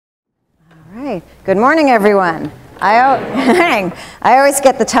right. Good morning, everyone. I always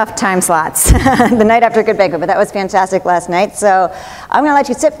get the tough time slots the night after a good banquet, but that was fantastic last night. So I'm going to let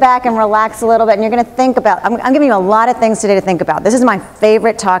you sit back and relax a little bit, and you're going to think about, I'm giving you a lot of things today to think about. This is my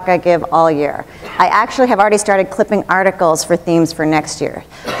favorite talk I give all year. I actually have already started clipping articles for themes for next year.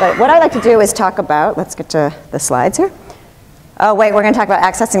 But what I like to do is talk about, let's get to the slides here. Oh, wait, we're going to talk about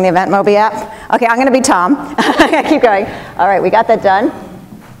accessing the EventMobi app. Okay, I'm going to be Tom. Keep going. All right, we got that done.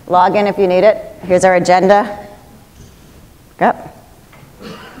 Log in if you need it. Here's our agenda. Up.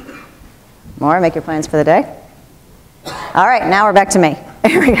 More, make your plans for the day. All right, now we're back to me.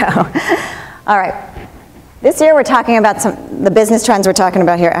 Here we go. All right. This year we're talking about the business trends we're talking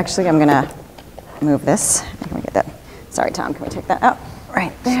about here. Actually, I'm going to move this. Can we get that? Sorry, Tom, can we take that out?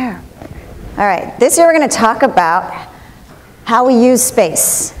 Right there. All right, this year we're going to talk about how we use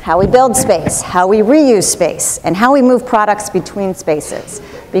space, how we build space, how we reuse space, and how we move products between spaces.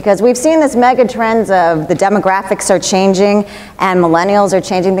 Because we've seen this mega trends of the demographics are changing and millennials are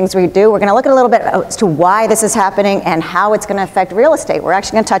changing things we do. We're going to look at a little bit as to why this is happening and how it's going to affect real estate. We're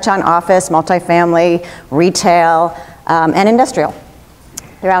actually going to touch on office, multifamily, retail, and industrial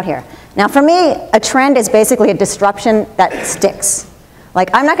throughout here. Now for me, a trend is basically a disruption that sticks.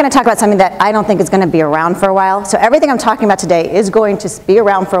 Like, I'm not going to talk about something that I don't think is going to be around for a while. So everything I'm talking about today is going to be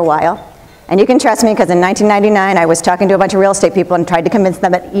around for a while. And you can trust me, because in 1999, I was talking to a bunch of real estate people and tried to convince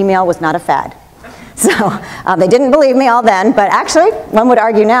them that email was not a fad. So they didn't believe me all then, but actually, one would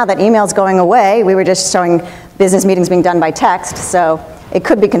argue now that email's going away. We were just showing business meetings being done by text, so it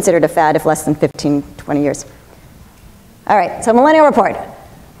could be considered a fad if less than 15, 20 years. All right, so Millennial Report.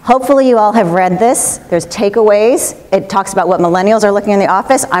 Hopefully you all have read this. There's takeaways. It talks about what millennials are looking in the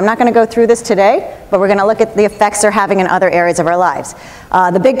office. I'm not going to go through this today, but we're going to look at the effects they're having in other areas of our lives.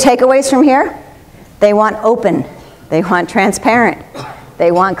 The big takeaways from here, they want open. They want transparent.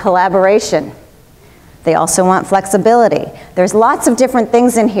 They want collaboration. They also want flexibility. There's lots of different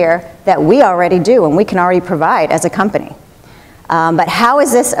things in here that we already do and we can already provide as a company. But how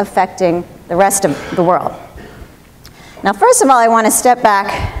is this affecting the rest of the world? Now, first of all, I want to step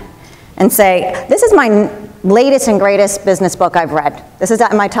back and say, this is my latest and greatest business book I've read. This is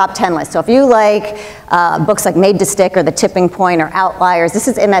on my top 10 list. So if you like books like Made to Stick or The Tipping Point or Outliers, this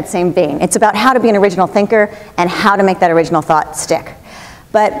is in that same vein. It's about how to be an original thinker and how to make that original thought stick.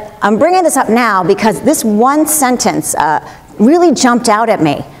 But I'm bringing this up now because this one sentence really jumped out at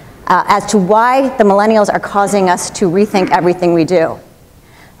me as to why the millennials are causing us to rethink everything we do.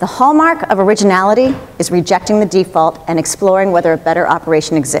 The hallmark of originality is rejecting the default and exploring whether a better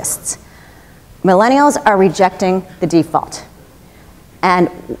operation exists. Millennials are rejecting the default. And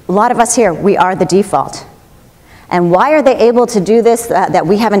a lot of us here, we are the default. And why are they able to do this that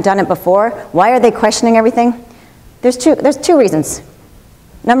we haven't done it before? Why are they questioning everything? There's two reasons.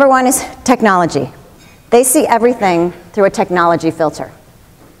 Number one is technology. They see everything through a technology filter.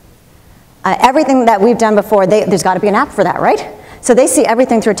 Everything that we've done before, there's got to be an app for that, right? So they see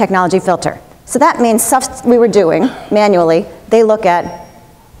everything through a technology filter. So that means stuff we were doing manually, they look at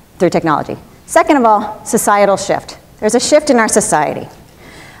through technology. Second of all, societal shift. There's a shift in our society.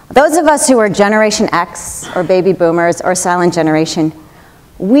 Those of us who are Generation X or baby boomers or silent generation,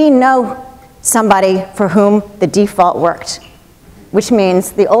 we know somebody for whom the default worked, which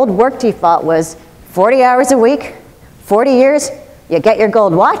means the old work default was 40 hours a week, 40 years, you get your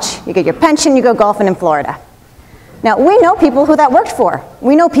gold watch, you get your pension, you go golfing in Florida. Now, we know people who that worked for.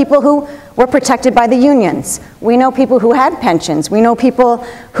 We know people who were protected by the unions. We know people who had pensions. We know people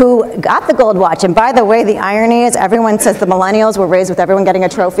who got the gold watch. And by the way, the irony is everyone says the millennials were raised with everyone getting a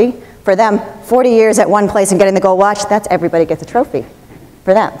trophy. For them, 40 years at one place and getting the gold watch, that's everybody gets a trophy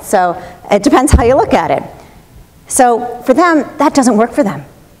for them. So it depends how you look at it. So for them, that doesn't work for them.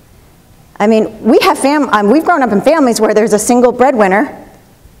 I mean, we've grown up in families where there's a single breadwinner,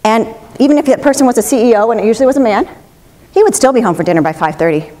 and even if that person was a CEO, and it usually was a man, he would still be home for dinner by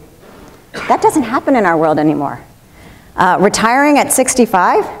 5:30. That doesn't happen in our world anymore. Retiring at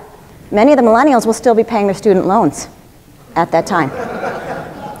 65, many of the millennials will still be paying their student loans at that time.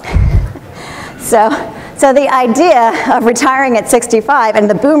 So the idea of retiring at 65, and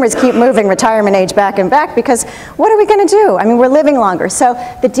the boomers keep moving retirement age back and back because what are we going to do? I mean, we're living longer. So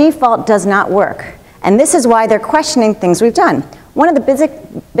the default does not work. And this is why they're questioning things we've done. One of the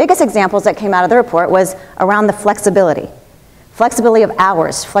biggest examples that came out of the report was around the flexibility. Flexibility of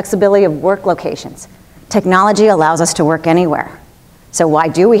hours, flexibility of work locations. Technology allows us to work anywhere. So why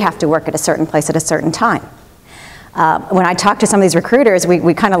do we have to work at a certain place at a certain time? When I talk to some of these recruiters,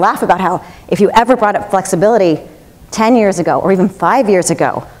 we kind of laugh about how if you ever brought up flexibility 10 years ago or even 5 years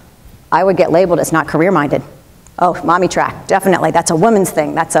ago, I would get labeled as not career-minded. Oh, mommy track, definitely. That's a woman's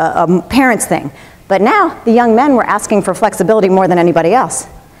thing. That's a parent's thing. But now, the young men were asking for flexibility more than anybody else.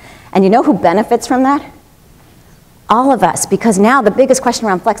 And you know who benefits from that? All of us, because now the biggest question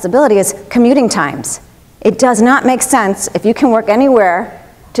around flexibility is commuting times. It does not make sense if you can work anywhere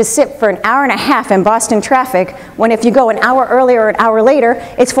to sit for an hour and a half in Boston traffic, when if you go an hour earlier or an hour later,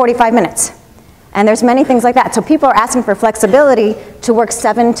 it's 45 minutes. And there's many things like that. So people are asking for flexibility to work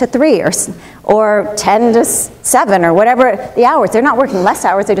 7 to 3 or 10 to 7 or whatever the hours. They're not working less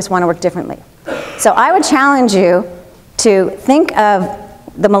hours, they just want to work differently. So I would challenge you to think of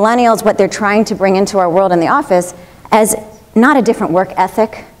the millennials, what they're trying to bring into our world in the office, as not a different work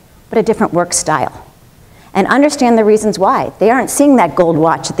ethic, but a different work style. And understand the reasons why. They aren't seeing that gold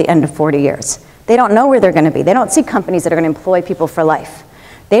watch at the end of 40 years. They don't know where they're going to be. They don't see companies that are going to employ people for life.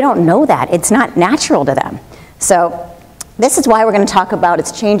 They don't know that. It's not natural to them. So this is why we're going to talk about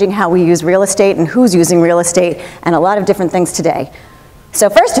it's changing how we use real estate and who's using real estate and a lot of different things today. So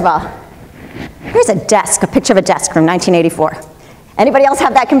first of all, here's a desk, a picture of a desk from 1984. Anybody else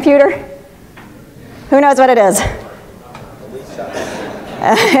have that computer? Who knows what it is?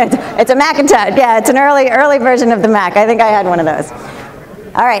 It's a Macintosh. Yeah, it's an early version of the Mac. I think I had one of those.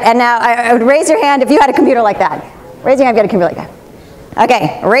 All right, and now I would raise your hand if you had a computer like that. Raise your hand if you had a computer like that.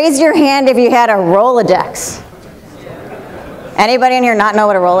 Okay, raise your hand if you had a Rolodex. Anybody in here not know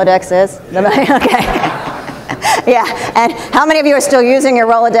what a Rolodex is? Okay. Yeah, and how many of you are still using your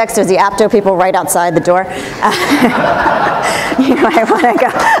Rolodex? There's the Apto people right outside the door. You might want to go.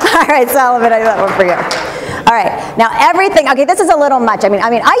 All right, Solomon, I got one for you. All right, now everything, okay, this is a little much. I mean,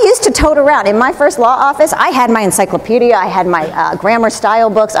 I used to tote around. In my first law office, I had my encyclopedia, I had my grammar style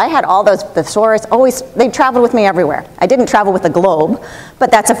books, I had all those thesaurus, always, they traveled with me everywhere. I didn't travel with a globe,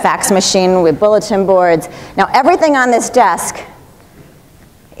 but that's a fax machine with bulletin boards. Now everything on this desk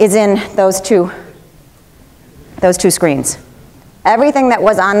is in those two screens. Everything that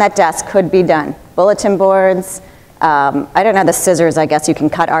was on that desk could be done. Bulletin boards, I don't know the scissors, I guess you can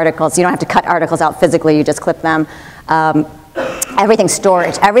cut articles. You don't have to cut articles out physically, you just clip them. Everything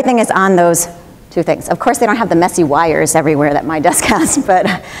storage, everything is on those two things. Of course they don't have the messy wires everywhere that my desk has,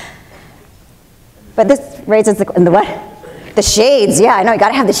 but this raises the what? The shades, yeah, I know, you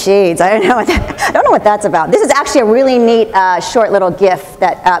gotta have the shades. I don't know what that's about. This is actually a really neat short little GIF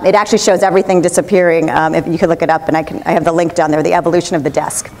that it actually shows everything disappearing. If you could look it up, and I have the link down there, the evolution of the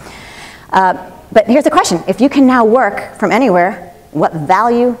desk. But here's the question, if you can now work from anywhere, what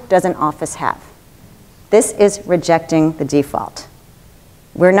value does an office have? This is rejecting the default.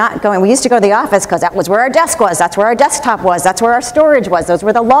 We're not going, we used to go to the office because that was where our desk was, that's where our desktop was, that's where our storage was, those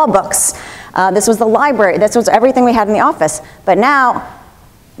were the law books, this was the library, this was everything we had in the office. But now,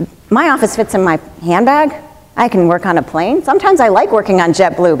 my office fits in my handbag. I can work on a plane. Sometimes I like working on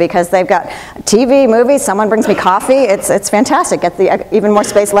JetBlue because they've got TV, movies, someone brings me coffee. It's fantastic. Get the even more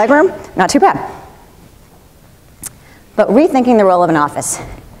space, legroom, not too bad. But rethinking the role of an office.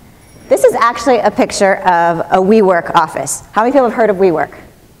 This is actually a picture of a WeWork office. How many people have heard of WeWork?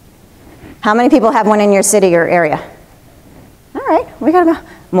 How many people have one in your city or area? All right, we gotta go.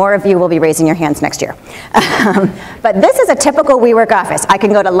 More of you will be raising your hands next year. But this is a typical WeWork office. I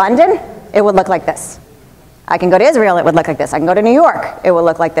can go to London, it would look like this. I can go to Israel, it would look like this. I can go to New York, it will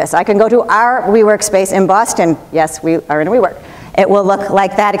look like this. I can go to our WeWork space in Boston. Yes, we are in a WeWork. It will look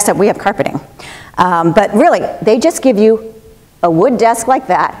like that, except we have carpeting. But really, they just give you a wood desk like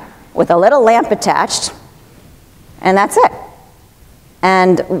that with a little lamp attached, and that's it.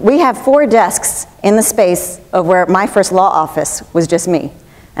 And we have 4 desks in the space of where my first law office was just me.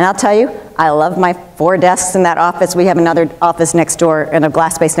 And I'll tell you, I love my 4 desks in that office. We have another office next door and a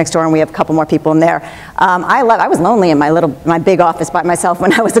glass space next door, and we have a couple more people in there. I was lonely in my big office by myself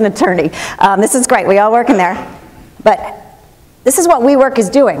when I was an attorney. This is great, we all work in there. But this is what WeWork is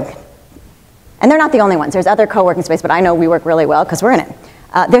doing. And they're not the only ones. There's other co-working space, but I know WeWork really well because we're in it.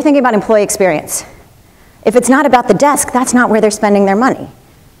 They're thinking about employee experience. If it's not about the desk, that's not where they're spending their money.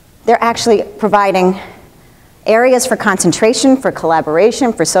 They're actually providing areas for concentration, for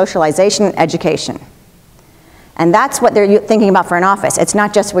collaboration, for socialization, and education. And that's what they're thinking about for an office. It's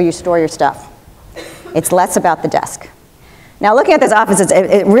not just where you store your stuff. It's less about the desk. Now looking at this office,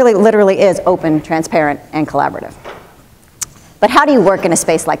 it really literally is open, transparent, and collaborative. But how do you work in a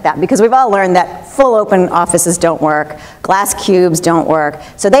space like that? Because we've all learned that full open offices don't work, glass cubes don't work,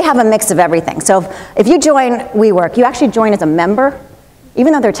 so they have a mix of everything. So if you join WeWork, you actually join as a member,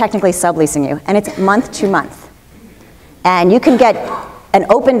 even though they're technically subleasing you, and it's month to month. And you can get an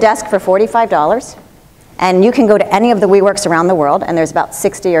open desk for $45, and you can go to any of the WeWorks around the world, and there's about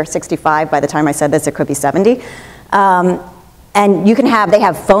 60 or 65 by the time I said this, it could be 70. And you can have, they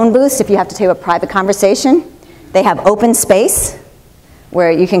have phone booths if you have to take a private conversation. They have open space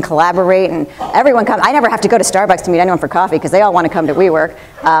where you can collaborate and everyone comes. I never have to go to Starbucks to meet anyone for coffee because they all want to come to WeWork.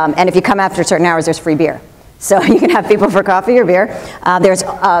 And if you come after certain hours, there's free beer. So you can have people for coffee or beer. There's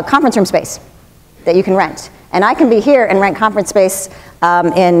conference room space that you can rent. And I can be here and rent conference space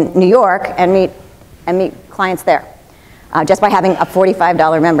in New York and meet clients there just by having a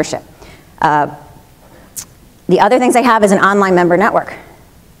 $45 membership. The other things they have is an online member network.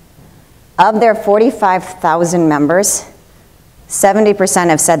 Of their 45,000 members, 70%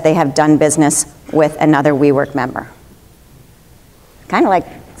 have said they have done business with another WeWork member. Kind of like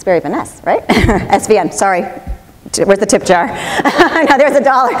Sperry and Ness, right? SVN, sorry. Where's the tip jar? No, there's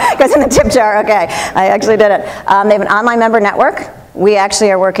 $1. Goes in the tip jar. Okay, I actually did it. They have an online member network. We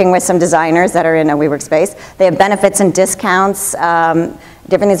actually are working with some designers that are in a WeWork space. They have benefits and discounts, different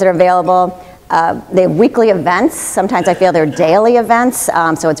things that are available. They have weekly events. Sometimes I feel they're daily events,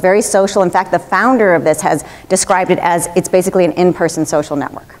 so it's very social. In fact, the founder of this has described it as it's basically an in-person social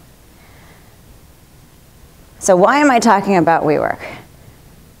network. So why am I talking about WeWork?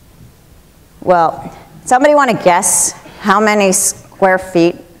 Well, somebody want to guess how many square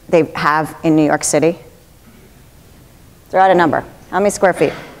feet they have in New York City? Throw out a number. How many square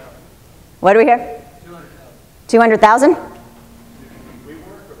feet? What do we hear? 200,000?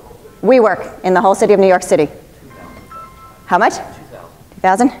 WeWork in the whole city of New York City. How much?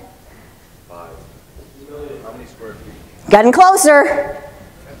 2,000? 5. How many square feet? Getting closer.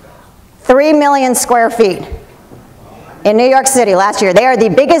 3 million square feet in New York City last year. They are the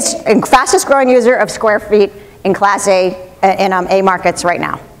biggest and fastest growing user of square feet in Class A, in A markets right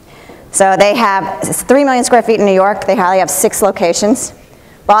now. So they have 3 million square feet in New York. They have 6 locations.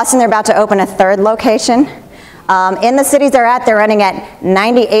 Boston, they're about to open a 3rd location. In the cities they're at, they're running at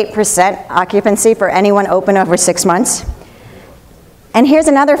 98% occupancy for anyone open over 6 months. And here's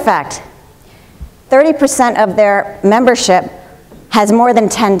another fact. 30% of their membership has more than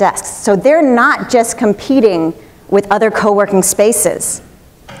 10 desks. So they're not just competing with other co-working spaces.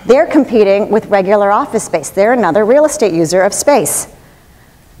 They're competing with regular office space. They're another real estate user of space.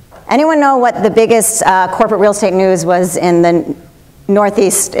 Anyone know what the biggest corporate real estate news was in the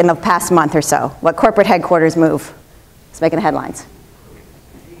Northeast in the past month or so? What corporate headquarters move? It's making the headlines.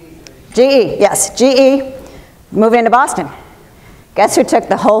 GE, yes, GE moving into Boston. Guess who took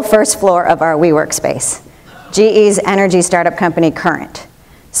the whole 1st floor of our WeWork space? GE's energy startup company, Current.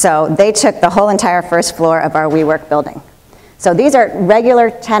 So they took the whole entire 1st floor of our WeWork building. So these are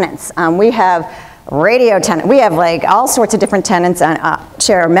regular tenants. We have radio tenants. We have like all sorts of different tenants and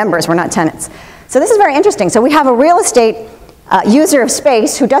share members. We're not tenants. So this is very interesting. So we have a real estate user of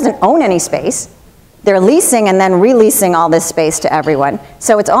space who doesn't own any space. They're leasing and then releasing all this space to everyone.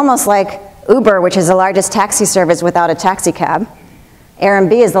 So it's almost like Uber, which is the largest taxi service without a taxi cab.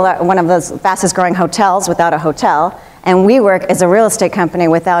 Airbnb is one of the fastest growing hotels without a hotel. And WeWork is a real estate company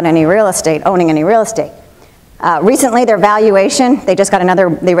without any real estate, owning any real estate. Recently, their valuation, they just got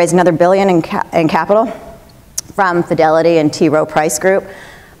they raised another $1 billion in capital from Fidelity and T. Rowe Price Group.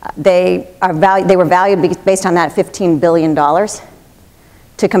 They were valued based on that $15 billion.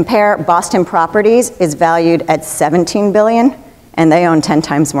 To compare, Boston Properties is valued at $17 billion, and they own 10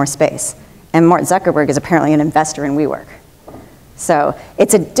 times more space. And Mark Zuckerberg is apparently an investor in WeWork. So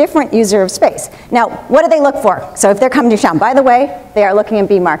it's a different user of space. Now, what do they look for? So if they're coming to town, by the way, they are looking in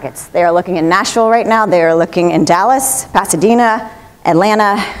B markets. They are looking in Nashville right now. They are looking in Dallas, Pasadena,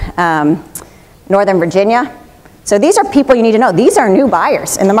 Atlanta, Northern Virginia. So these are people you need to know. These are new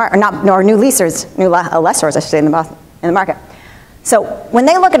buyers in the market, or new leasers, new lessors, I should say, in the market. So when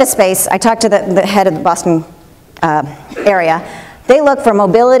they look at a space, I talked to the head of the Boston area. They look for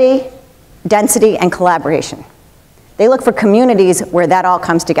mobility, density, and collaboration. They look for communities where that all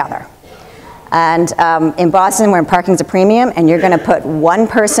comes together. And in Boston, where parking's a premium, and you're going to put 1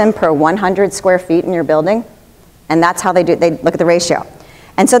 person per 100 square feet in your building, and that's how they do. They look at the ratio.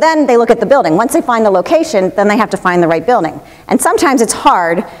 And so then they look at the building. Once they find the location, then they have to find the right building. And sometimes it's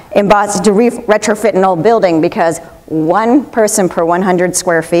hard in Boston to retrofit an old building because 1 person per 100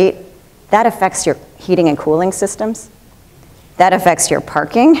 square feet, that affects your heating and cooling systems. That affects your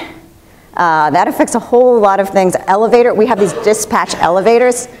parking. That affects a whole lot of things. Elevator, we have these dispatch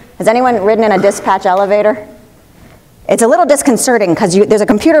elevators. Has anyone ridden in a dispatch elevator? It's a little disconcerting because there's a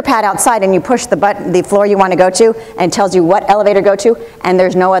computer pad outside and you push the button, the floor you want to go to, and it tells you what elevator to go to, and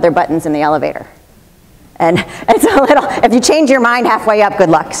there's no other buttons in the elevator. And it's a little, if you change your mind halfway up, good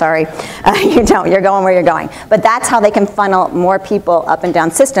luck, sorry. You don't, you're going where you're going. But that's how they can funnel more people up and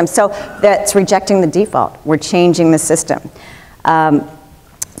down systems. So that's rejecting the default. We're changing the system.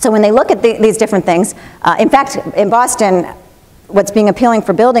 So when they look at these different things, in fact, in Boston, what's being appealing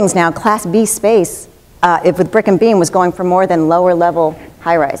for buildings now, Class B space if with brick and beam, was going for more than lower level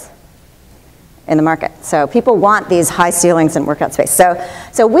high-rise in the market. So people want these high ceilings and workout space. So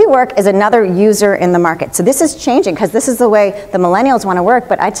WeWork is another user in the market. So this is changing because this is the way the millennials want to work,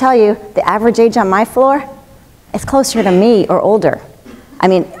 but I tell you, the average age on my floor is closer to me or older. I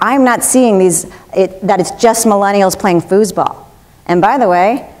mean, I'm not seeing that it's just millennials playing foosball. And by the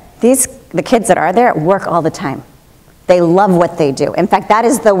way, the kids that are there work all the time. They love what they do. In fact, that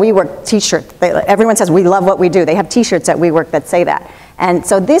is the WeWork t-shirt. Everyone says, we love what we do. They have t-shirts at WeWork that say that. And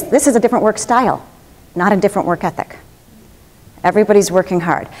so this is a different work style, not a different work ethic. Everybody's working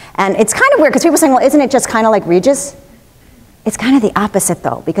hard. And it's kind of weird, because people are saying, well, isn't it just kind of like Regis? It's kind of the opposite,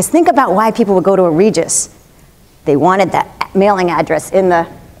 though, because think about why people would go to a Regis. They wanted that mailing address in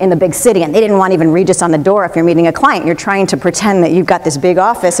the big city, and they didn't want even Regis on the door if you're meeting a client. You're trying to pretend that you've got this big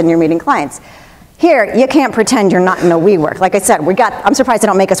office and you're meeting clients. Here, you can't pretend you're not in a WeWork. Like I said, I'm surprised they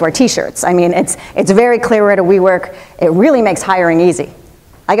don't make us wear t-shirts. I mean, it's very clear we're at a WeWork. It really makes hiring easy.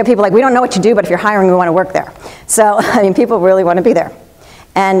 I get people like, we don't know what you do, but if you're hiring, we want to work there. So, I mean, people really want to be there.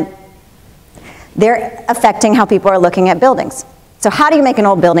 And they're affecting how people are looking at buildings. So how do you make an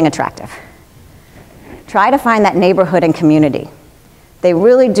old building attractive? Try to find that neighborhood and community. They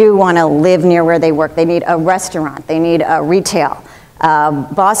really do want to live near where they work. They need a restaurant. They need a retail.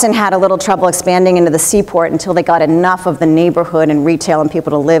 Boston had a little trouble expanding into the seaport until they got enough of the neighborhood and retail and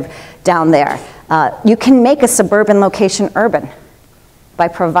people to live down there. You can make a suburban location urban by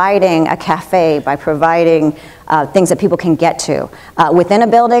providing a cafe, by providing things that people can get to. Within a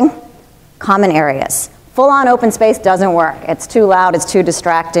building, common areas. Full-on open space doesn't work. It's too loud, it's too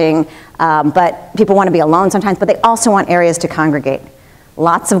distracting, but people want to be alone sometimes, but they also want areas to congregate.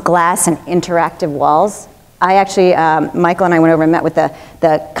 Lots of glass and interactive walls. I actually, Michael and I went over and met with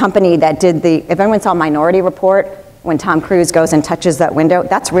the company that did if anyone saw Minority Report, when Tom Cruise goes and touches that window,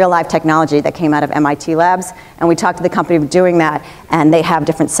 that's real life technology that came out of MIT labs. And we talked to the company doing that, and they have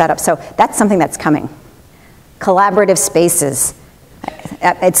different setups. So that's something that's coming. Collaborative spaces.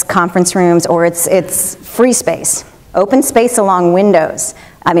 It's conference rooms, or it's free space. Open space along windows.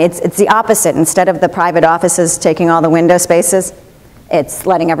 I mean, it's the opposite. Instead of the private offices taking all the window spaces, it's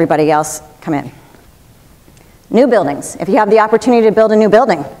letting everybody else come in. New buildings. If you have the opportunity to build a new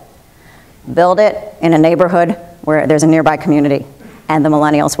building, build it in a neighborhood where there's a nearby community, and the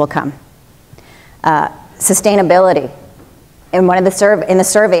millennials will come. Sustainability. In the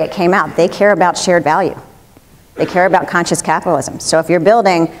survey, it came out, they care about shared value. They care about conscious capitalism. So if your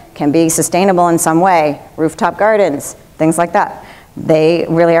building can be sustainable in some way, rooftop gardens, things like that, they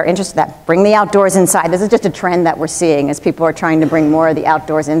really are interested in that. Bring the outdoors inside. This is just a trend that we're seeing as people are trying to bring more of the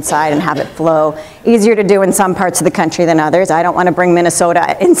outdoors inside and have it flow. Easier to do in some parts of the country than others. I don't want to bring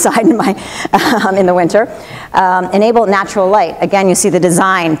Minnesota inside in the winter. Enable natural light. Again, you see the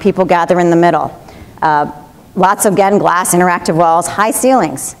design. People gather in the middle. Lots of, again, glass, interactive walls, high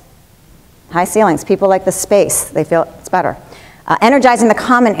ceilings. High ceilings. People like the space. They feel it's better. Energizing the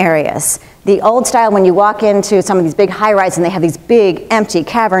common areas. The old style, when you walk into some of these big high-rise and they have these big, empty,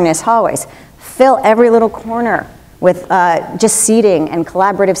 cavernous hallways, fill every little corner with just seating and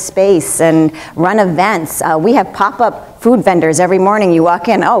collaborative space and run events. We have pop-up food vendors every morning. You walk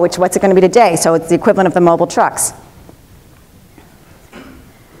in, oh, what's it going to be today? So it's the equivalent of the mobile trucks.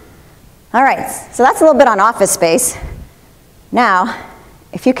 All right, so that's a little bit on office space. Now,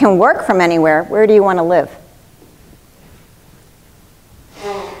 if you can work from anywhere, where do you want to live?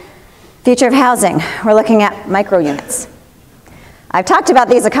 Future of housing, we're looking at micro units. I've talked about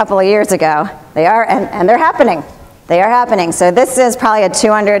these a couple of years ago. They are, and they're happening. They are happening. So this is probably a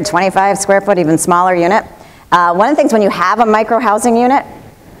 225 square foot, even smaller unit. One of the things when you have a micro housing unit,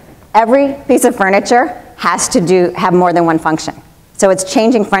 every piece of furniture has to have more than one function. So it's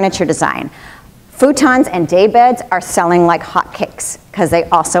changing furniture design. Futons and day beds are selling like hotcakes because they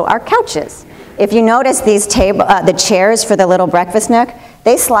also are couches. If you notice these the chairs for the little breakfast nook,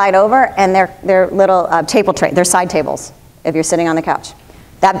 they slide over and they're little table tray, they're side tables if you're sitting on the couch.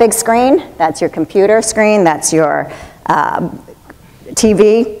 That big screen, that's your computer screen, that's your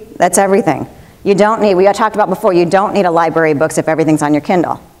TV, that's everything. You don't need, we talked about before, you don't need a library of books if everything's on your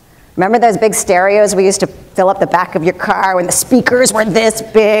Kindle. Remember those big stereos we used to fill up the back of your car when the speakers were this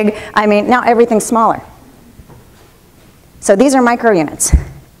big? I mean, now everything's smaller. So these are micro units.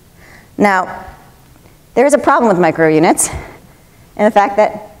 Now, there's a problem with micro units in the fact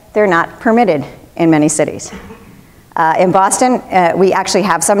that they're not permitted in many cities. In Boston, we actually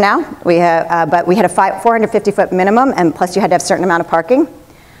have some now. But we had a 450-foot minimum, and plus you had to have a certain amount of parking.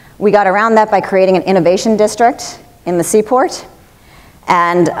 We got around that by creating an innovation district in the seaport.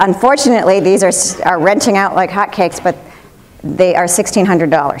 And unfortunately, these are renting out like hotcakes, but they are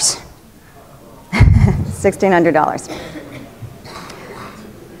 $1,600. $1,600.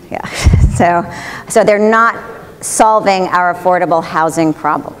 Yeah, so they're not solving our affordable housing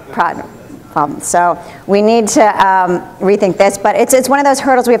problem. So we need to rethink this, but it's one of those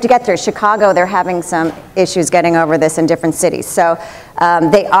hurdles we have to get through. Chicago, they're having some issues getting over this in different cities. So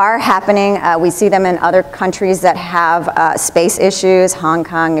they are happening. We see them in other countries that have space issues. Hong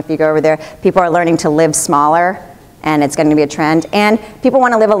Kong, if you go over there, people are learning to live smaller, and it's going to be a trend. And people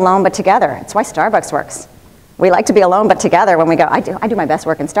want to live alone but together. It's why Starbucks works. We like to be alone but together when we go. I do my best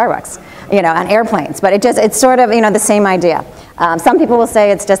work in Starbucks, on airplanes. But it's sort of, the same idea. Some people will say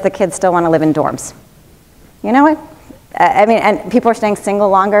it's just the kids still want to live in dorms. You know what? And people are staying single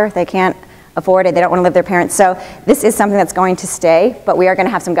longer. They can't afford it. They don't want to live with their parents. So this is something that's going to stay, but we are going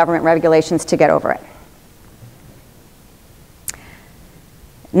to have some government regulations to get over it.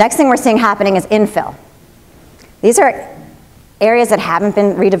 Next thing we're seeing happening is infill. These are areas that haven't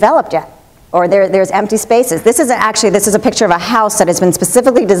been redeveloped yet, or there's empty spaces. This is a picture of a house that has been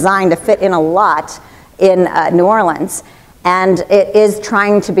specifically designed to fit in a lot in New Orleans, and it is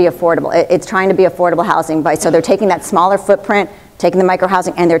trying to be affordable. It's trying to be affordable housing, so they're taking that smaller footprint, taking the micro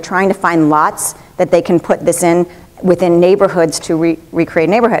housing, and they're trying to find lots that they can put this in within neighborhoods to recreate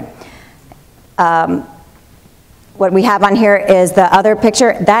neighborhood. What we have on here is the other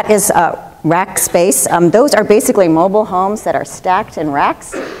picture. That is rack space. Those are basically mobile homes that are stacked in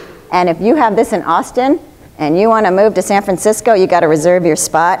racks. And if you have this in Austin and you want to move to San Francisco, you got to reserve your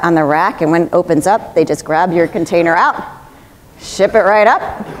spot on the rack. And when it opens up, they just grab your container out, ship it right up,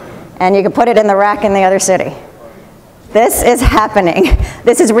 and you can put it in the rack in the other city. This is happening.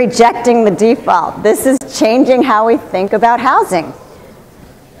 This is rejecting the default. This is changing how we think about housing.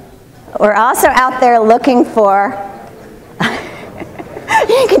 We're also out there looking for,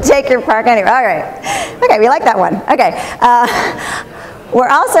 you can take your park anywhere. All right. Okay, we like that one. Okay. We're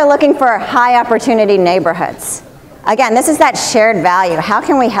also looking for high opportunity neighborhoods. Again, this is that shared value. How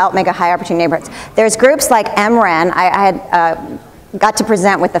can we help make a high opportunity neighborhoods? There's groups like MREN. I had got to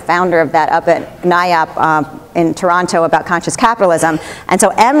present with the founder of that up at NIAP in Toronto about conscious capitalism. And so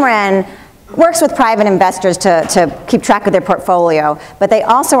MREN works with private investors to keep track of their portfolio, but they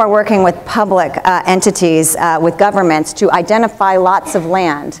also are working with public entities, with governments, to identify lots of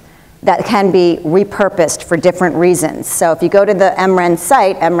land that can be repurposed for different reasons. So if you go to the MREN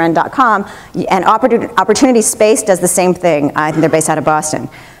site, mren.com, and Opportunity Space does the same thing. I think they're based out of Boston.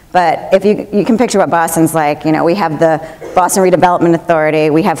 But if you can picture what Boston's like, we have the Boston Redevelopment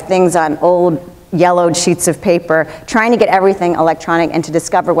Authority, we have things on old yellowed sheets of paper, trying to get everything electronic and to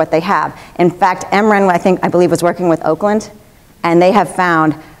discover what they have. In fact, MREN, I believe, was working with Oakland, and they have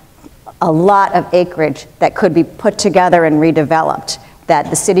found a lot of acreage that could be put together and redeveloped that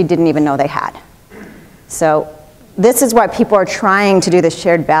the city didn't even know they had. So this is why people are trying to do this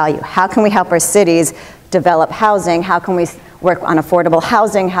shared value. How can we help our cities develop housing? How can we work on affordable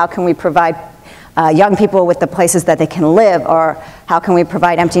housing? How can we provide young people with the places that they can live? Or how can we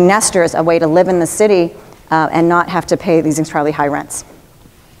provide empty nesters a way to live in the city and not have to pay these extremely high rents?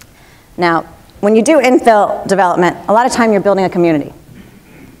 Now, when you do infill development, a lot of time you're building a community.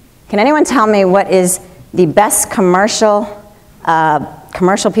 Can anyone tell me what is the best commercial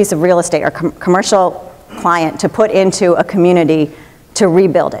piece of real estate or commercial client to put into a community to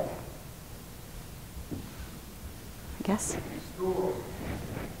rebuild it? I guess?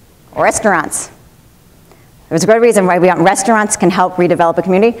 Restaurants. There's a good reason why restaurants can help redevelop a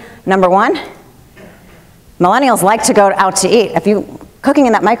community. Number one, millennials like to go out to eat. Cooking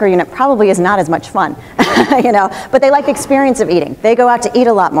in that micro unit probably is not as much fun, but they like the experience of eating. They go out to eat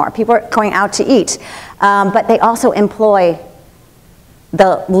a lot more. People are going out to eat, but they also employ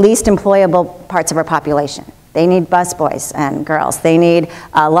the least employable parts of our population. They need busboys and girls. They need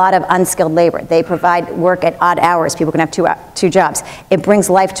a lot of unskilled labor. They provide work at odd hours. People can have two jobs. It brings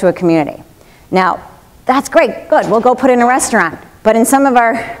life to a community. Now, that's great, good, we'll go put in a restaurant. But in some of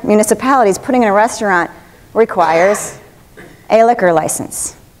our municipalities, putting in a restaurant requires a liquor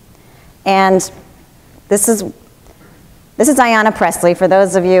license. And this is Ayanna Pressley. For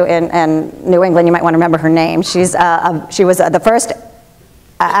those of you in New England, you might want to remember her name. She was the first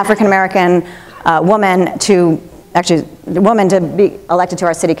African-American woman to be elected to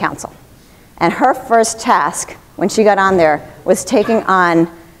our city council. And her first task when she got on there was taking on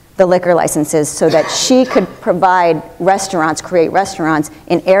the liquor licenses so that she could provide restaurants, create restaurants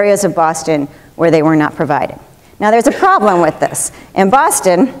in areas of Boston where they were not provided. Now there's a problem with this. In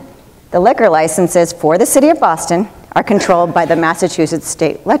Boston, the liquor licenses for the city of Boston are controlled by the Massachusetts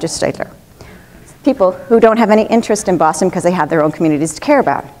state legislature. People who don't have any interest in Boston because they have their own communities to care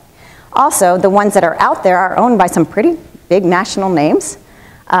about. Also, the ones that are out there are owned by some pretty big national names.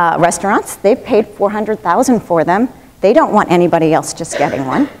 restaurants. They've paid $400,000 for them. They don't want anybody else just getting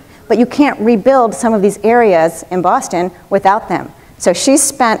one. But you can't rebuild some of these areas in Boston without them. So she's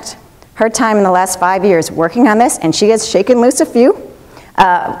spent her time in the last 5 years working on this, and she has shaken loose a few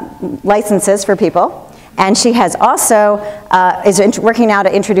licenses for people. And she has also is working now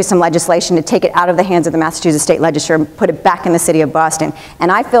to introduce some legislation to take it out of the hands of the Massachusetts State Legislature and put it back in the city of Boston.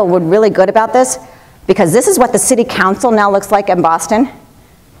 And I feel we're really good about this because this is what the city council now looks like in Boston.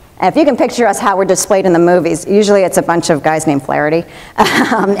 And if you can picture us how we're displayed in the movies, usually it's a bunch of guys named Flaherty.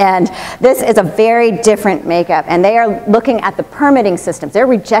 And this is a very different makeup. And they are looking at the permitting systems. They're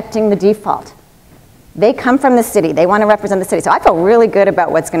rejecting the default. They come from the city. They want to represent the city. So I feel really good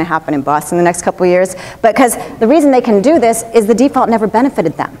about what's going to happen in Boston the next couple of years. Because the reason they can do this is the default never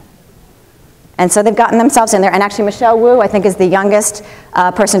benefited them. And so they've gotten themselves in there. And actually Michelle Wu, I think, is the youngest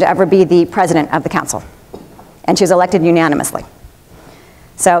person to ever be the president of the council. And she was elected unanimously.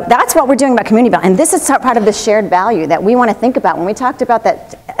 So that's what we're doing about community value. And this is part of the shared value that we want to think about. When we talked about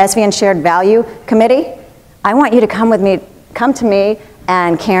that SVN Shared Value Committee, I want you to come to me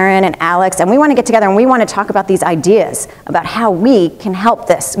and Karen and Alex, and we want to get together and we want to talk about these ideas about how we can help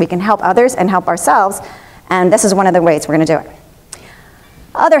this. We can help others and help ourselves, and this is one of the ways we're going to do it.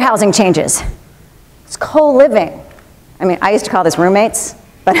 Other housing changes. It's co-living. I mean, I used to call this roommates.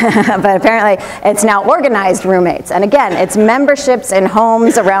 But apparently it's now organized roommates. And again, it's memberships in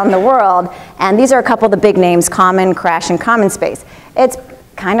homes around the world. And these are a couple of the big names: Common, Crash, and Common Space. It's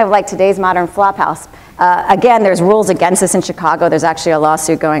kind of like today's modern flophouse. Again, there's rules against this in Chicago. There's actually a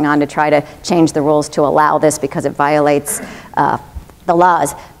lawsuit going on to try to change the rules to allow this because it violates the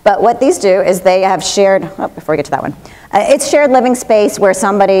laws. But what these do is they have shared, before we get to that one, it's shared living space where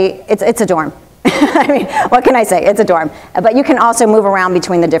somebody, it's a dorm. I mean, what can I say? It's a dorm. But you can also move around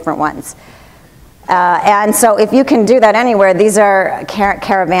between the different ones. And so if you can do that anywhere, these are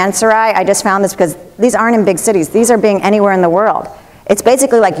caravanserai. I just found this because these aren't in big cities. These are being anywhere in the world. It's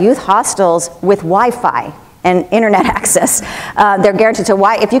basically like youth hostels with Wi-Fi and internet access. They're guaranteed to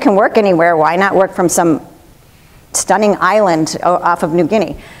if you can work anywhere, why not work from some stunning island off of New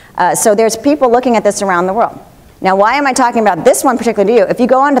Guinea? So there's people looking at this around the world. Now, why am I talking about this one particularly to you? If you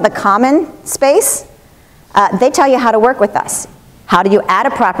go onto the Common Space, they tell you how to work with us. How do you add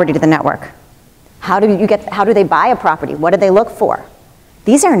a property to the network? How do they buy a property? What do they look for?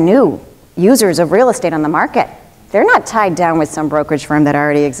 These are new users of real estate on the market. They're not tied down with some brokerage firm that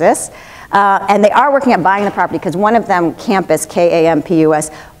already exists. And they are working at buying the property because one of them, Campus, K-A-M-P-U-S,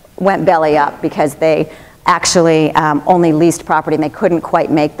 went belly up because they actually only leased property and they couldn't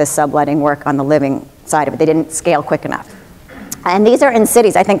quite make the subletting work on the living side of it. They didn't scale quick enough. And these are in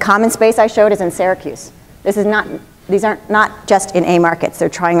cities. I think Common Space I showed is in Syracuse. These aren't not just in A markets. They're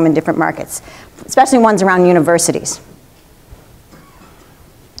trying them in different markets, especially ones around universities.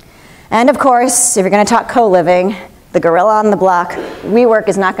 And of course, if you're going to talk co-living, the gorilla on the block, WeWork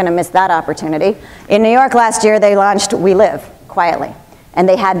is not going to miss that opportunity. In New York last year, they launched We Live quietly, and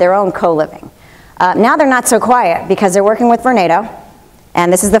they had their own co-living. Now they're not so quiet because they're working with Vornado.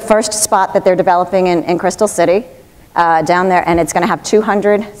 And this is the first spot that they're developing in Crystal City down there, and it's going to have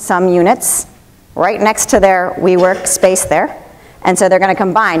 200 some units right next to their WeWork space there. And so they're going to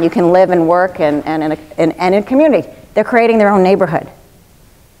combine. You can live and work and in a community. They're creating their own neighborhood.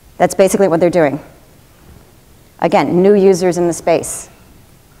 That's basically what they're doing. Again, new users in the space.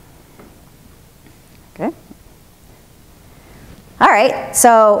 Okay. All right,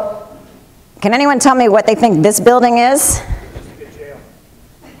 so can anyone tell me what they think this building is?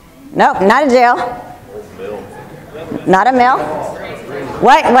 Nope, not a jail. Not a mill.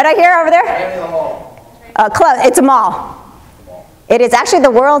 What I hear over there? Close. It's a mall. It is actually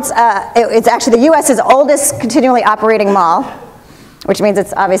the world's. It's actually the U.S.'s oldest continually operating mall, which means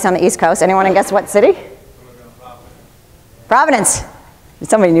it's obviously on the East Coast. Anyone want to guess what city? Providence.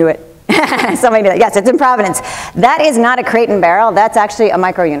 Somebody knew it. Somebody knew it. Yes, it's in Providence. That is not a crate and barrel. That's actually a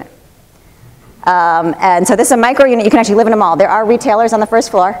micro unit. And so this is a micro unit. You can actually live in a mall. There are retailers on the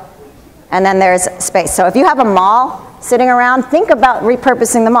first floor. And then there's space. So if you have a mall sitting around, think about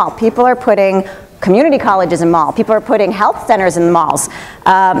repurposing the mall. People are putting community colleges in malls. People are putting health centers in malls.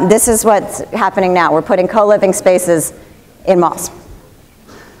 This is what's happening now. We're putting co-living spaces in malls.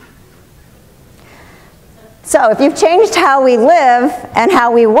 So if you've changed how we live and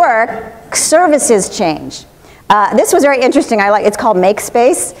how we work, services change. This was very interesting. It's called Make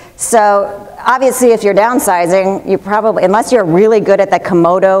Space. So obviously, if you're downsizing, you probably, unless you're really good at that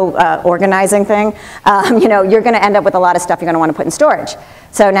Komodo organizing thing, you're going to end up with a lot of stuff you're going to want to put in storage.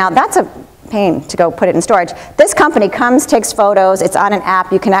 So now that's a pain to go put it in storage. This company comes, takes photos, it's on an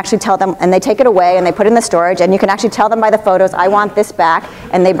app, you can actually tell them, and they take it away and they put it in the storage, and you can actually tell them by the photos, I want this back,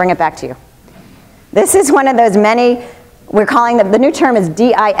 and they bring it back to you. This is one of those many, we're calling them, the new term is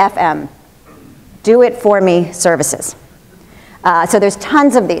DIFM, do it for me services. So there's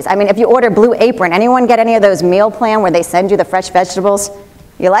tons of these. I mean, if you order Blue Apron, anyone get any of those meal plan where they send you the fresh vegetables?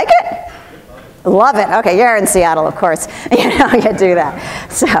 You like it? Love it. Okay, you're in Seattle, of course. You know, you do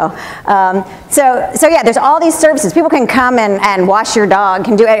that. So yeah, there's all these services. People can come and wash your dog.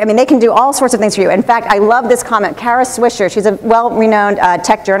 I mean, they can do all sorts of things for you. In fact, I love this comment. Kara Swisher, she's a well-renowned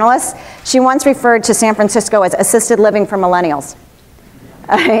tech journalist. She once referred to San Francisco as assisted living for millennials.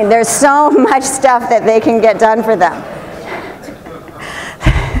 I mean, there's so much stuff that they can get done for them.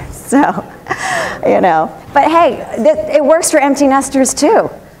 So, you know. But hey, it works for empty nesters too.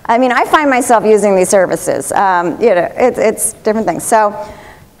 I mean, I find myself using these services. You know, it's different things. So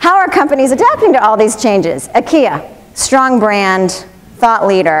how are companies adapting to all these changes? IKEA, strong brand, thought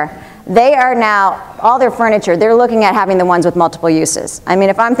leader. They are now, all their furniture, they're looking at having the ones with multiple uses. I mean,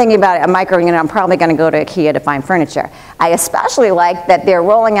 if I'm thinking about a micro unit, I'm probably going to go to IKEA to find furniture. I especially like that they're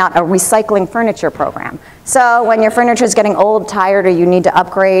rolling out a recycling furniture program. So when your furniture is getting old, tired, or you need to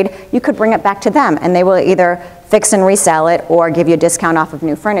upgrade, you could bring it back to them, and they will either fix and resell it or give you a discount off of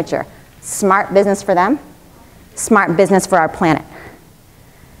new furniture. Smart business for them, smart business for our planet.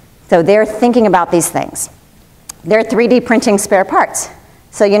 So they're thinking about these things. They're 3D printing spare parts.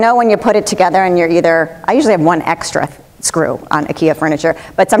 So you know when you put it together and you're either, I usually have one extra screw on IKEA furniture,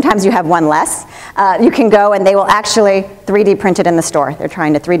 but sometimes you have one less. You can go and they will actually 3D print it in the store. They're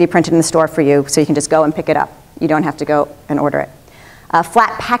trying to 3D print it in the store for you so you can just go and pick it up. You don't have to go and order it.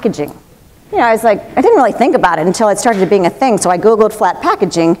 Flat packaging. You know, I was like, I didn't really think about it until it started being a thing, so I Googled flat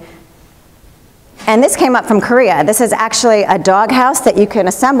packaging, and this came up from Korea. This is actually a doghouse that you can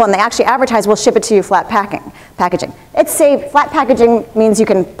assemble, and they actually advertise, we'll ship it to you flat packaging. It's safe. Flat packaging means you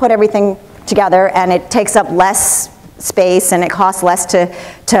can put everything together, and it takes up less space, and it costs less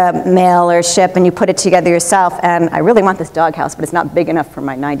to mail or ship, and you put it together yourself. And I really want this doghouse, but it's not big enough for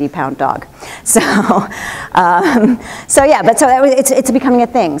my 90-pound dog. So, so yeah, but so it's becoming a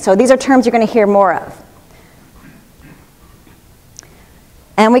thing. So these are terms you're going to hear more of.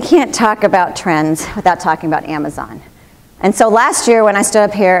 And we can't talk about trends without talking about Amazon. And so last year when I stood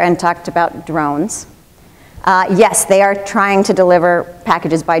up here and talked about drones, yes, they are trying to deliver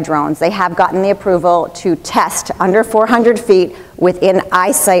packages by drones. They have gotten the approval to test under 400 feet within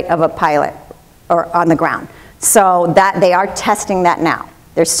eyesight of a pilot or on the ground. So that they are testing that now.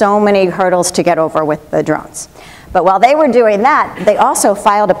 There's so many hurdles to get over with the drones. But while they were doing that, they also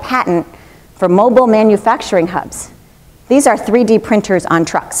filed a patent for mobile manufacturing hubs. These are 3D printers on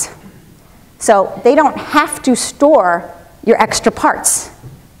trucks. So they don't have to store your extra parts.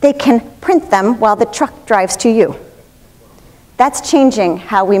 They can print them while the truck drives to you. That's changing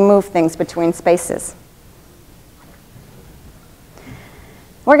how we move things between spaces.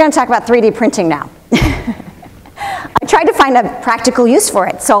 We're going to talk about 3D printing now. I tried to find a practical use for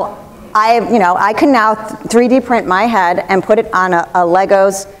it. So I can now 3D print my head and put it on a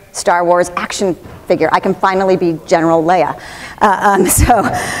Lego's Star Wars action figure. I can finally be General Leia.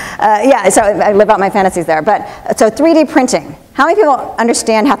 Yeah, so I live out my fantasies there. But so 3D printing. How many people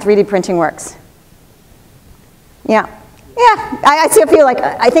understand how 3D printing works? Yeah, I see a few like,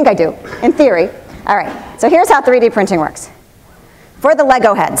 I think I do, in theory. All right, so here's how 3D printing works. For the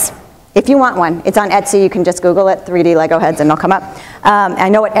Lego heads, if you want one, it's on Etsy. You can just Google it, 3D Lego heads, and they'll come up. I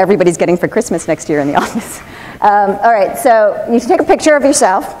know what everybody's getting for Christmas next year in the office. All right, so you take a picture of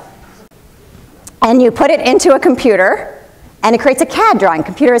yourself, and you put it into a computer, and it creates a CAD drawing,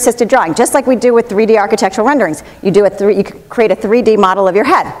 computer-assisted drawing, just like we do with 3D architectural renderings. You create a 3D model of your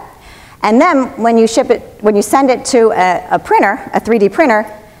head. And then when you send it to a printer, a 3D printer,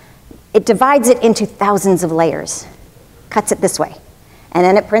 it divides it into thousands of layers, cuts it this way. And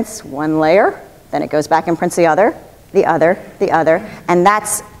then it prints one layer, then it goes back and prints the other, and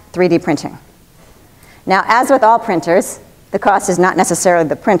that's 3D printing. Now, as with all printers, the cost is not necessarily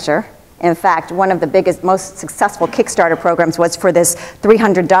the printer. In fact, one of the biggest, most successful Kickstarter programs was for this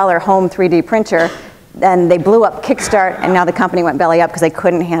 $300 home 3D printer. Then they blew up Kickstart, and now the company went belly up because they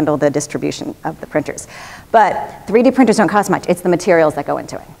couldn't handle the distribution of the printers. But 3D printers don't cost much. It's the materials that go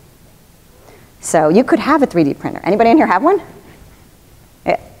into it. So you could have a 3D printer. Anybody in here have one?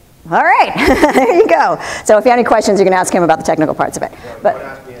 Yeah. All right, there you go. So if you have any questions, you can ask him about the technical parts of it. But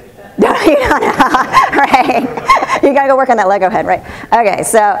no, you don't. Right. You got to go work on that Lego head, right? Okay,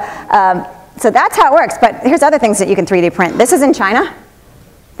 so that's how it works. But here's other things that you can 3D print. This is in China.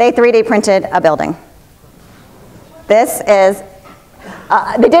 They 3D printed a building. This is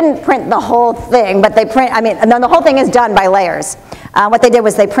They didn't print the whole thing, but they print, I mean, no, the whole thing is done by layers. What they did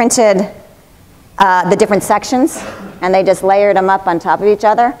was they printed the different sections, and they just layered them up on top of each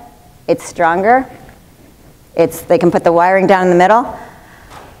other. It's stronger. They can put the wiring down in the middle.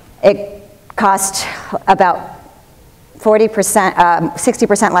 It cost about 40%,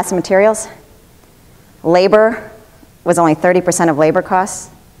 60% less in materials. Labor was only 30% of labor costs.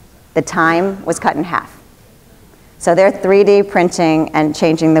 The time was cut in half. So they're 3D printing and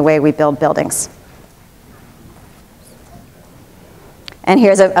changing the way we build buildings. And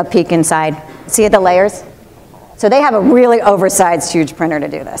here's a peek inside. See the layers? So they have a really oversized, huge printer to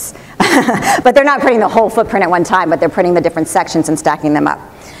do this. But they're not printing the whole footprint at one time, but they're printing the different sections and stacking them up.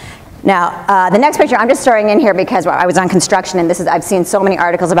 Now, the next picture I'm just throwing in here because I was on construction, and I've seen so many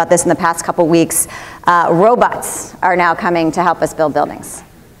articles about this in the past couple weeks. Robots are now coming to help us build buildings.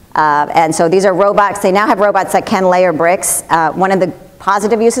 And so these are robots. They now have robots that can layer bricks. One of the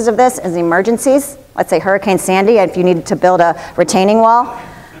positive uses of this is emergencies. Let's say Hurricane Sandy, if you needed to build a retaining wall,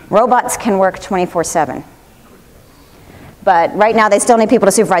 robots can work 24/7. But right now they still need people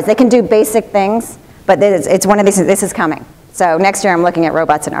to supervise. They can do basic things, but it's one of these, this is coming. So next year I'm looking at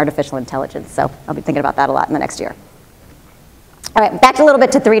robots and artificial intelligence, so I'll be thinking about that a lot in the next year. All right, back a little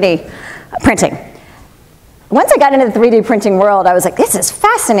bit to 3D printing. Once I got into the 3D printing world, I was like, this is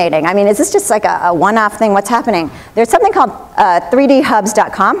fascinating. I mean, is this just like a one-off thing? What's happening? There's something called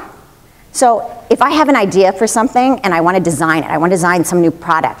 3dhubs.com. So if I have an idea for something and I want to design it, I want to design some new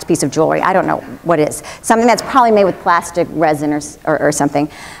product, piece of jewelry, I don't know what it is, something that's probably made with plastic resin or something,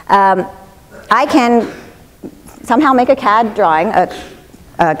 I can somehow make a CAD drawing,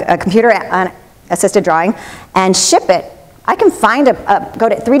 a computer-assisted drawing, and ship it. I can find go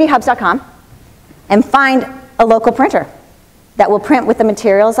to 3dhubs.com and find a local printer that will print with the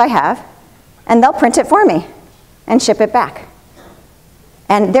materials I have, and they'll print it for me and ship it back.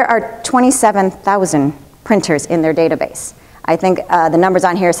 And there are 27,000 printers in their database. I think the numbers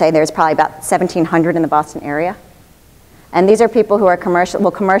on here say there's probably about 1,700 in the Boston area. And these are people who are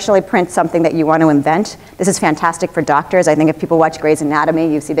will commercially print something that you want to invent. This is fantastic for doctors. I think if people watch Grey's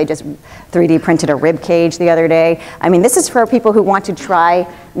Anatomy, you see they just 3D printed a rib cage the other day. I mean, this is for people who want to try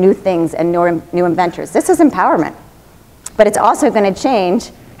new things and new inventors. This is empowerment. But it's also going to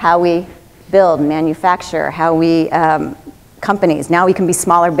change how we build, manufacture, how we, companies. Now we can be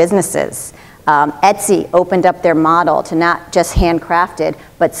smaller businesses. Etsy opened up their model to not just handcrafted,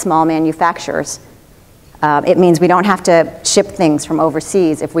 but small manufacturers. It means we don't have to ship things from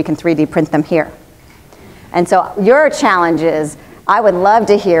overseas if we can 3D print them here. And so your challenge is, I would love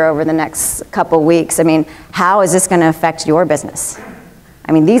to hear over the next couple weeks, I mean, how is this going to affect your business?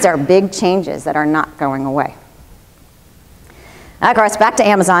 I mean, these are big changes that are not going away. Of course, back to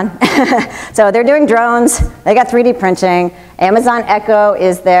Amazon. So they're doing drones, they got 3D printing. Amazon Echo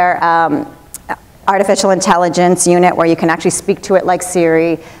is their artificial intelligence unit where you can actually speak to it like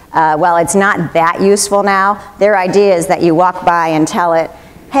Siri. Well, it's not that useful now. Their idea is that you walk by and tell it,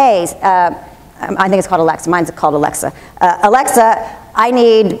 hey, I think it's called Alexa, mine's called Alexa. Alexa, I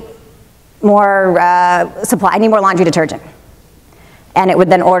need more supply, I need more laundry detergent. And it would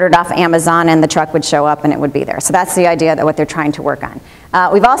then order it off Amazon and the truck would show up and it would be there. So that's the idea that what they're trying to work on.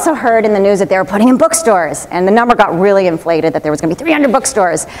 We've also heard in the news that they were putting in bookstores, and the number got really inflated that there was going to be 300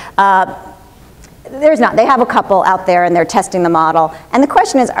 bookstores. There's not. They have a couple out there and they're testing the model. And the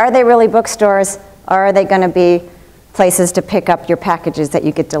question is, are they really bookstores, or are they going to be places to pick up your packages that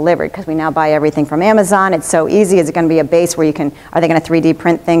you get delivered? Because we now buy everything from Amazon. It's so easy. Is it going to be a base where you can, are they going to 3D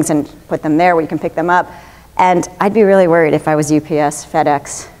print things and put them there where you can pick them up? And I'd be really worried if I was UPS,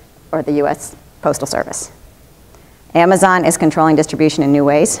 FedEx, or the US Postal Service. Amazon is controlling distribution in new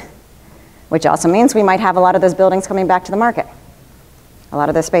ways, which also means we might have a lot of those buildings coming back to the market, a lot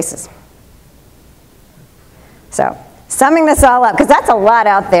of those spaces. So, summing this all up, because that's a lot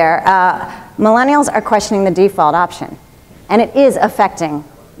out there, millennials are questioning the default option, and it is affecting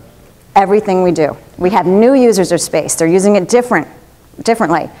everything we do. We have new users of space. They're using it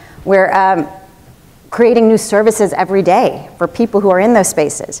differently. We're creating new services every day for people who are in those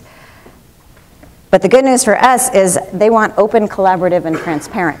spaces. But the good news for us is they want open, collaborative, and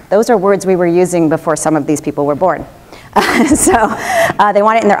transparent. Those are words we were using before some of these people were born. They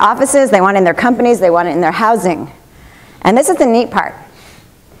want it in their offices, they want it in their companies, they want it in their housing. And this is the neat part.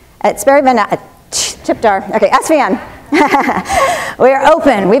 At Sperry, SVN, we are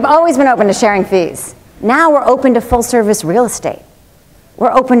open. We've always been open to sharing fees. Now we're open to full service real estate.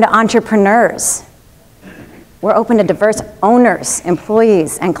 We're open to entrepreneurs. We're open to diverse owners,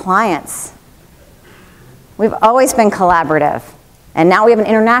 employees, and clients. We've always been collaborative, and now we have an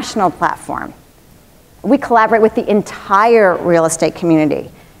international platform. We collaborate with the entire real estate community.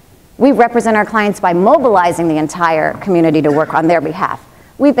 We represent our clients by mobilizing the entire community to work on their behalf.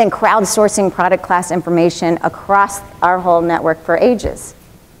 We've been crowdsourcing product class information across our whole network for ages.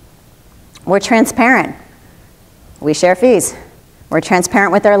 We're transparent. We share fees. We're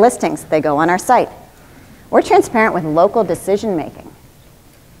transparent with our listings. They go on our site. We're transparent with local decision making.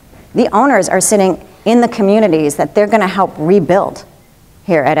 The owners are sitting in the communities that they're going to help rebuild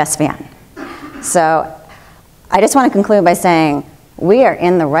here at SVN. So I just want to conclude by saying we are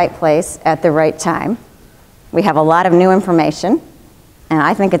in the right place at the right time. We have a lot of new information, and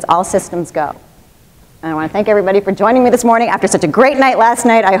I think it's all systems go. And I want to thank everybody for joining me this morning after such a great night last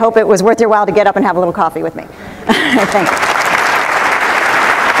night. I hope it was worth your while to get up and have a little coffee with me. Thanks.